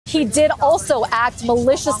he did also act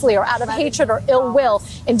maliciously or out of hatred or ill will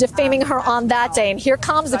in defaming her on that day. And here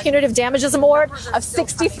comes the punitive damages award of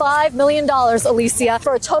 $65 million, Alicia,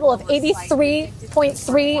 for a total of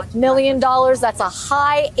 $83.3 million. That's a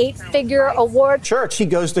high eight-figure award. Church, he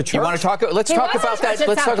goes to church. You want to talk? Let's talk about that.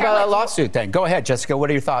 Let's talk about that lawsuit then. Go ahead, Jessica. What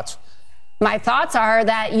are your thoughts? My thoughts are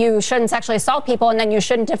that you shouldn't sexually assault people and then you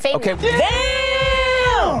shouldn't defame them.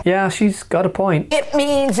 Damn! Yeah, she's got a point. It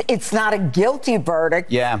means it's not a guilty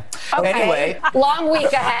verdict. Yeah. Okay. Anyway. Long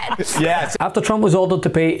week ahead. Yes. After Trump was ordered to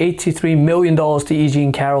pay $83 million to E.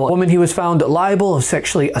 Jean Carroll, a woman he was found liable of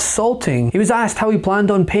sexually assaulting, he was asked how he planned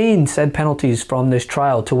on paying said penalties from this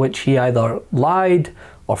trial, to which he either lied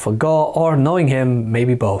or forgot, or, knowing him,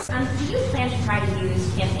 maybe both. Do you plan to try to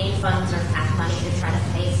use campaign funds or PAC money to try to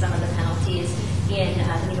pay some of the penalties in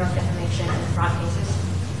the New York defamation and fraud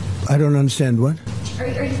cases? I don't understand what? Are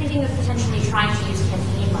you thinking of potentially trying to use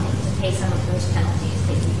campaign money to pay some of those penalties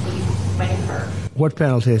that you might incur? What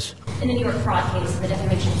penalties? In the New York fraud case, in the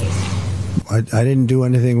defamation case. I didn't do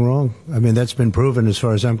anything wrong. I mean, that's been proven as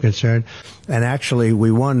far as I'm concerned. And actually, we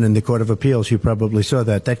won in the Court of Appeals. You probably saw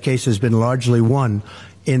that. That case has been largely won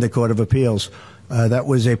in the Court of Appeals. That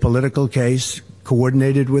was a political case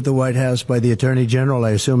coordinated with the White House by the Attorney General,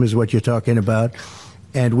 I assume is what you're talking about.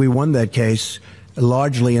 And we won that case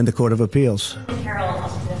largely in the Court of Appeals.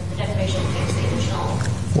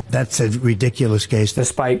 That's a ridiculous case.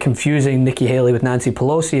 Despite confusing Nikki Haley with Nancy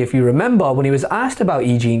Pelosi, if you remember, when he was asked about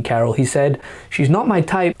E. Jean Carroll, he said, "She's not my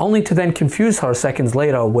type," only to then confuse her seconds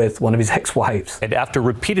later with one of his ex-wives. And after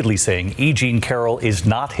repeatedly saying E. Jean Carroll is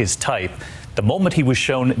not his type, the moment he was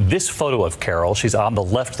shown this photo of Carroll, she's on the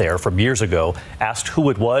left there from years ago, asked who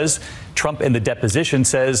it was, Trump in the deposition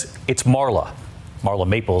says it's Marla. Marla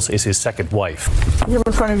Maples is his second wife. You have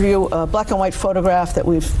in front of you a black and white photograph that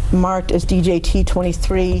we've marked as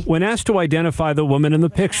DJT23. When asked to identify the woman in the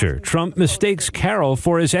picture, Trump mistakes Carroll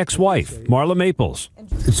for his ex-wife, Marla Maples.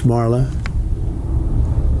 It's Marla.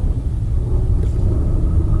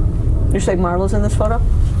 You're saying Marla's in this photo?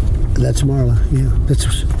 That's Marla, yeah.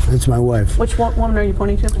 That's my wife. Which woman are you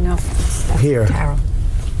pointing to? No. Here. Carroll.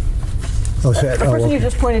 Oh, the person you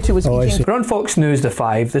just pointed to was E. Jean. On Fox News The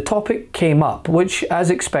 5, the topic came up, which, as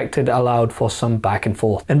expected, allowed for some back and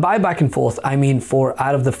forth. And by back and forth, I mean 4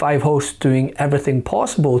 out of the 5 hosts doing everything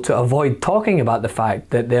possible to avoid talking about the fact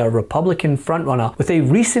that their Republican frontrunner, with a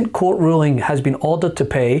recent court ruling, has been ordered to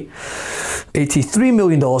pay $83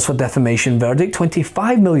 million for defamation verdict,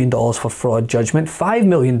 $25 million for fraud judgment, $5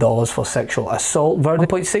 million for sexual assault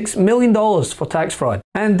verdict, $1.6 million for tax fraud.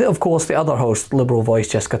 And, of course, the other host, Liberal voice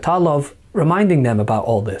Jessica Tarlov, reminding them about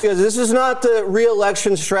all this. Because this is not the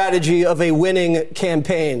re-election strategy of a winning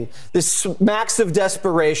campaign. This smacks of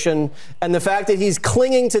desperation, and the fact that he's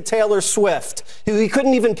clinging to Taylor Swift, who he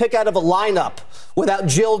couldn't even pick out of a lineup without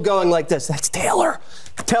Jill going like this. That's Taylor.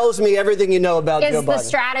 Tells me everything you know about Joe Biden. Is the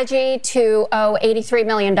strategy to owe $83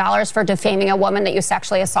 million for defaming a woman that you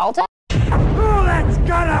sexually assaulted? Oh, that's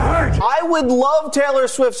gonna hurt. I would love Taylor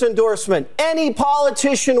Swift's endorsement. Any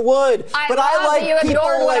politician would. But I like you people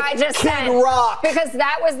ignored what like I just Kid said, Rock. because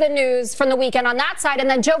that was the news from the weekend on that side, and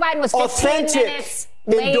then Joe Biden was 15 Authentic minutes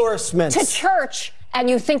late endorsements to church, and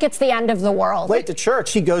you think it's the end of the world. Late to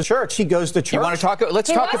church. He goes to church. He goes to church. You want to talk?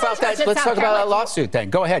 Let's talk about that. Let's talk about that lawsuit then.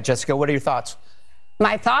 Go ahead, Jessica. What are your thoughts?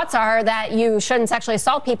 My thoughts are that you shouldn't sexually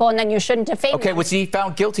assault people and then you shouldn't defame them. Okay, was he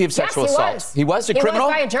found guilty of sexual yes, assault? He was a criminal?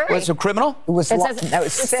 Was by a jury. Was a criminal? It was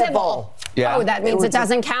civil. Yeah. Oh, that means it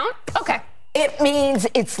doesn't count? Okay. It means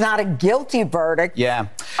it's not a guilty verdict. Yeah.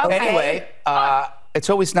 Okay. Anyway, it's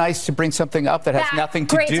always nice to bring something up that has nothing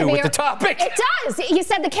to do with the topic. It does. He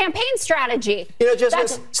said the campaign strategy. You know,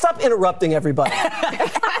 just stop interrupting everybody.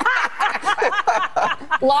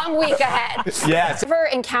 Long week ahead. Yes. Ever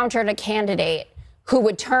encountered a candidate who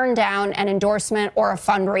would turn down an endorsement or a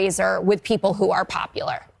fundraiser with people who are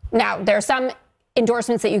popular? Now, there are some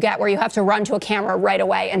endorsements that you get where you have to run to a camera right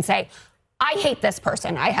away and say, I hate this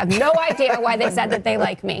person. I have no idea why they said that they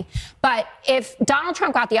like me. But if Donald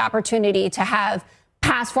Trump got the opportunity to have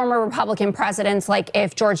past former Republican presidents, like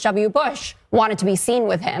if George W. Bush wanted to be seen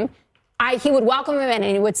with him, he would welcome him in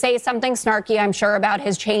and he would say something snarky, I'm sure, about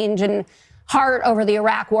his change in heart over the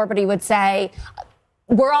Iraq war, but he would say,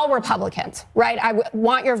 we're all Republicans, right? I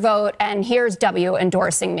want your vote, and here's W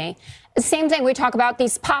endorsing me. The same thing, we talk about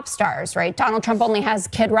these pop stars, right? Donald Trump only has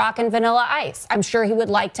Kid Rock and Vanilla Ice. I'm sure he would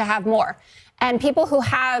like to have more. And people who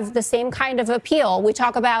have the same kind of appeal, we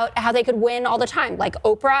talk about how they could win all the time, like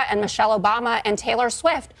Oprah and Michelle Obama and Taylor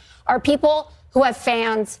Swift are people who have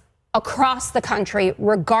fans across the country,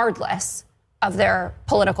 regardless of their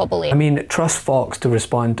political belief. I mean, trust Fox to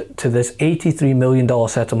respond to this $83 million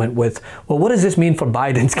settlement with, well, what does this mean for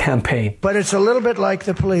Biden's campaign? But it's a little bit like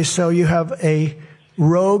the police. So you have a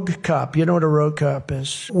rogue cop. You know what a rogue cop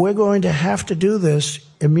is? We're going to have to do this.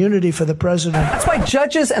 Immunity for the president. That's why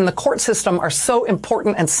judges and the court system are so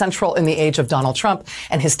important and central in the age of Donald Trump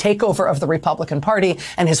and his takeover of the Republican Party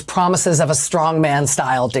and his promises of a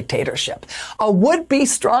strongman-style dictatorship. A would-be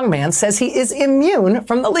strongman says he is immune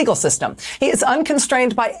from the legal system. He is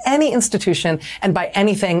unconstrained by any institution and by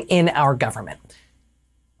anything in our government.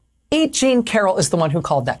 E. Jean Carroll is the one who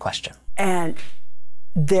called that question. And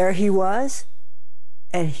there he was,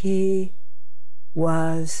 and he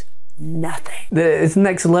was nothing. It's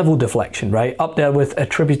next level deflection, right? Up there with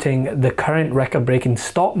attributing the current record-breaking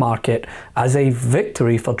stock market as a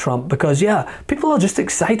victory for Trump because, yeah, people are just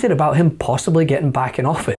excited about him possibly getting back in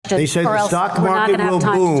office. They say the stock market will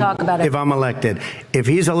boom if I'm elected. If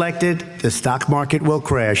he's elected, the stock market will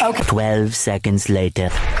crash. Okay. 12 seconds later.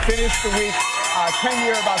 Finished the week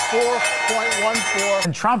 10-year about 4.14.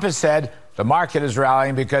 And Trump has said the market is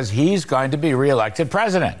rallying because he's going to be reelected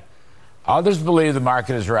president. Others believe the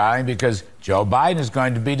market is rallying because Joe Biden is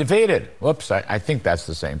going to be defeated. Whoops, I think that's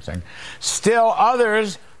the same thing. Still,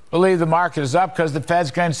 others believe the market is up because the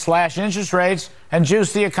Fed's going to slash interest rates and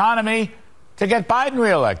juice the economy to get Biden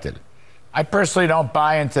reelected. I personally don't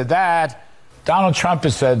buy into that. Donald Trump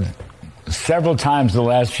has said several times the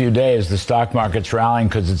last few days the stock market's rallying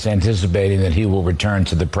because it's anticipating that he will return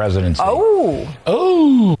to the presidency. Oh!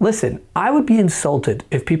 Listen, I would be insulted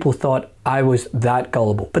if people thought I was that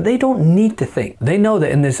gullible, but they don't need to think. They know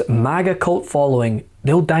that in this MAGA cult following,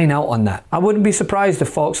 they'll dine out on that. I wouldn't be surprised if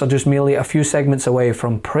Fox are just merely a few segments away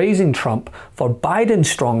from praising Trump for Biden's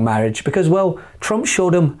strong marriage because, well, Trump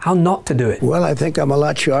showed him how not to do it. Well, I think I'm a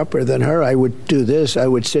lot sharper than her. I would do this. I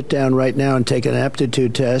would sit down right now and take an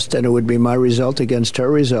aptitude test, and it would be my result against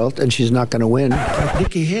her result, and she's not going to win.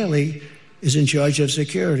 Nikki Haley is in charge of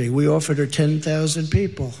security. We offered her 10,000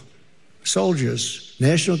 people, soldiers,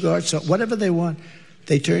 National Guard, whatever they want.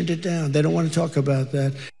 They turned it down. They don't want to talk about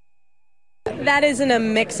that. That isn't a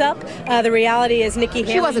mix-up. The reality is Nikki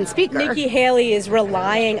Haley. She wasn't speaker. Nikki Haley is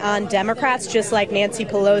relying on Democrats, just like Nancy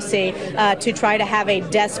Pelosi, to try to have a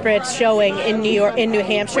desperate showing in New York, in New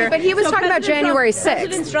Hampshire. But he was talking about January 6th.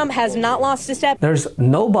 President Trump has not lost a step. There's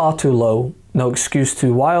no bar too low, no excuse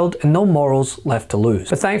too wild, and no morals left to lose.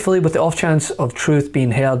 But thankfully, with the off chance of truth being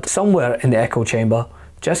heard somewhere in the echo chamber,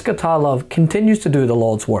 Jessica Tarlov continues to do the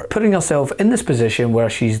Lord's work, putting herself in this position where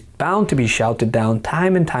she's bound to be shouted down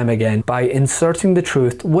time and time again by inserting the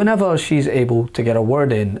truth whenever she's able to get a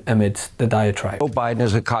word in amidst the diatribe. Joe Biden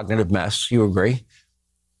is a cognitive mess. You agree?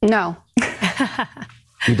 No.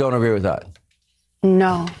 You don't agree with that?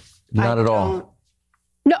 No. Not at all?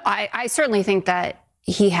 No, I certainly think that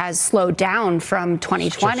he has slowed down from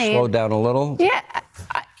 2020. Just slowed down a little? Yeah.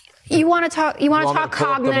 You want to talk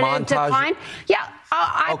cognitive decline? Yeah.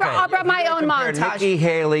 I brought my own montage. Nikki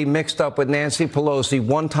Haley mixed up with Nancy Pelosi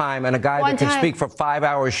one time, and a guy that can speak for 5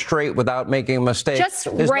 hours straight without making a mistake. Just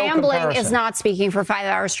rambling is not speaking for 5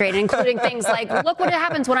 hours straight, including things like, look what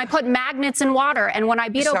happens when I put magnets in water and when I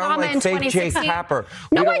beat Obama in 2016.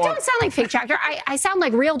 No, I don't sound like fake Jack Tapper. I sound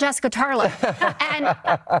like real Jessica Tarlov. And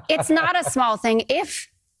it's not a small thing. If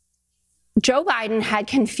Joe Biden had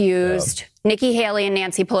confused Nikki Haley and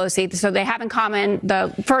Nancy Pelosi, so they have in common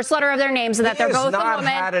the first letter of their names, and that they're both a woman.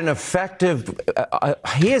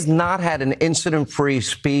 He has not had an incident-free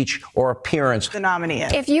speech or appearance. The nominee.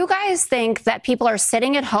 If you guys think that people are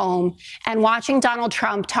sitting at home and watching Donald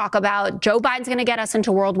Trump talk about Joe Biden's going to get us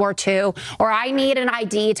into World War II, or I need an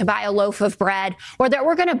ID to buy a loaf of bread, or that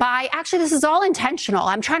we're going to buy, actually, this is all intentional.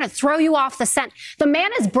 I'm trying to throw you off the scent. The man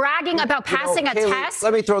is bragging about passing a test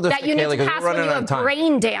let me throw this that you need to pass when you have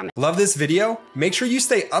brain damage. Love this video? Make sure you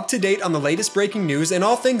stay up to date on the latest breaking news and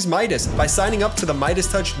all things Meidas by signing up to the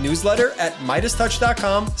MeidasTouch newsletter at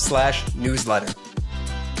MeidasTouch.com/newsletter.